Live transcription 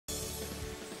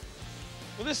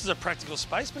Well, this is a practical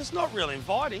space, but it's not really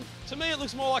inviting. To me, it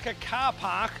looks more like a car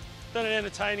park than an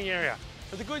entertaining area.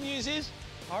 But the good news is,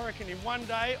 I reckon in one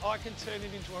day, I can turn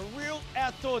it into a real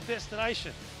outdoor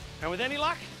destination. And with any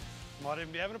luck, might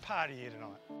even be having a party here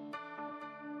tonight. To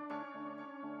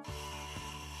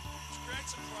create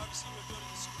some privacy, we're building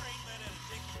a screen made out of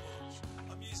decking boards.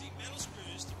 I'm using metal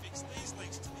screws to fix these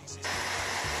links to the existing.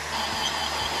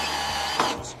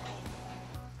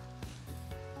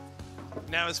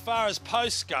 Now, as far as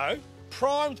posts go,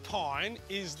 primed pine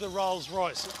is the Rolls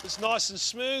Royce. It's nice and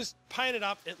smooth, painted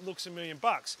up, it looks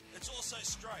 $1,000,000. It's also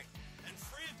straight and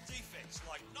free of defects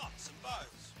like knots and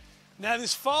bows. Now,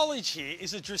 this foliage here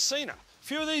is a Dracaena. A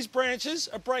few of these branches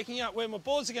are breaking up where my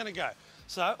boards are going to go.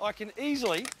 So I can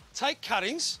easily take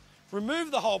cuttings,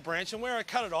 remove the whole branch, and where I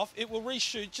cut it off, it will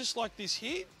reshoot just like this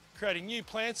here, creating new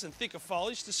plants and thicker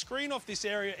foliage to screen off this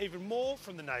area even more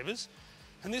from the neighbours.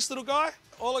 And this little guy,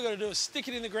 all I got to do is stick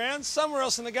it in the ground somewhere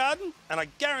else in the garden, and I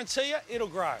guarantee you it'll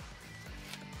grow.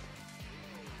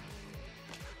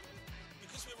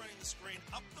 Because we're running the screen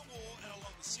up the wall and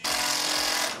along the ceiling, a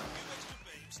few extra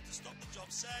beams to stop the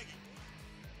job sagging.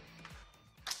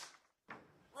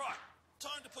 Right,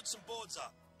 time to put some boards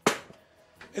up.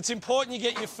 It's important you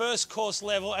get your first course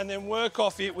level and then work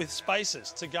off it with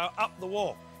spacers to go up the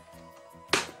wall.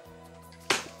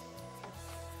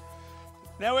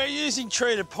 Now, we're using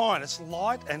treated pine. It's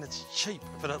light and it's cheap,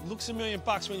 but it looks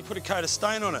 $1,000,000 when you put a coat of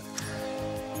stain on it.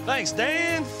 Thanks,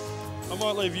 Dan. I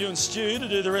might leave you and Stu to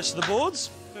do the rest of the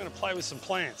boards. I'm going to play with some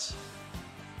plants.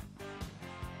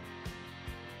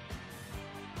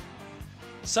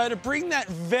 So to bring that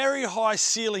very high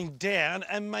ceiling down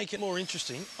and make it more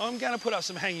interesting, I'm going to put up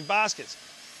some hanging baskets.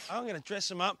 I'm going to dress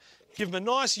them up, give them a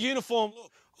nice uniform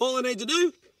look. All I need to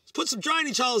do is put some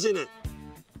drainage holes in it.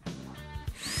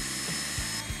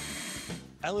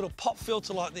 A little pop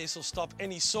filter like this will stop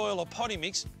any soil or potting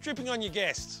mix dripping on your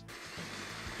guests.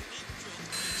 You need to drill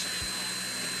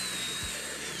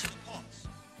to each pots,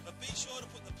 but be sure to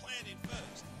put the plant in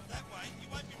first. That way, you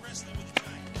won't be wrestling with the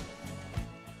chain.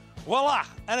 Voila!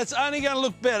 And it's only going to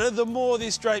look better the more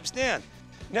this drapes down.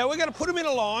 Now we're going to put them in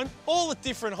a line, all at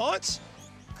different heights,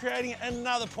 creating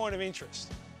another point of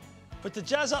interest. But to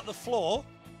jazz up the floor,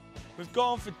 we've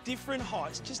gone for different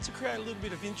heights just to create a little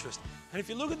bit of interest. And if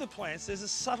you look at the plants, there's a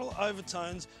subtle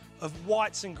overtones of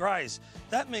whites and greys.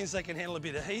 That means they can handle a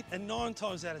bit of heat and 9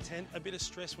 times out of 10, a bit of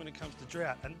stress when it comes to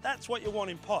drought. And that's what you want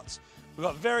in pots. We've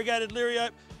got variegated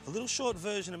liriope, a little short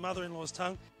version of mother-in-law's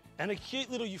tongue, and a cute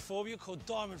little euphorbia called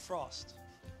Diamond Frost.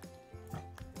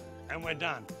 And we're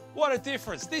done. What a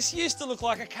difference. This used to look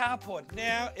like a carport.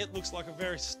 Now it looks like a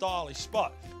very stylish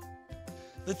spot.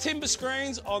 The timber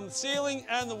screens on the ceiling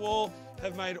and the wall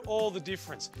have made all the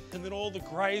difference. And then all the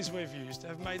greys we've used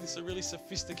have made this a really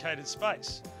sophisticated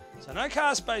space. So no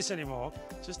car space anymore,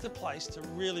 just a place to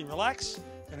really relax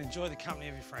and enjoy the company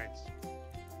of your friends.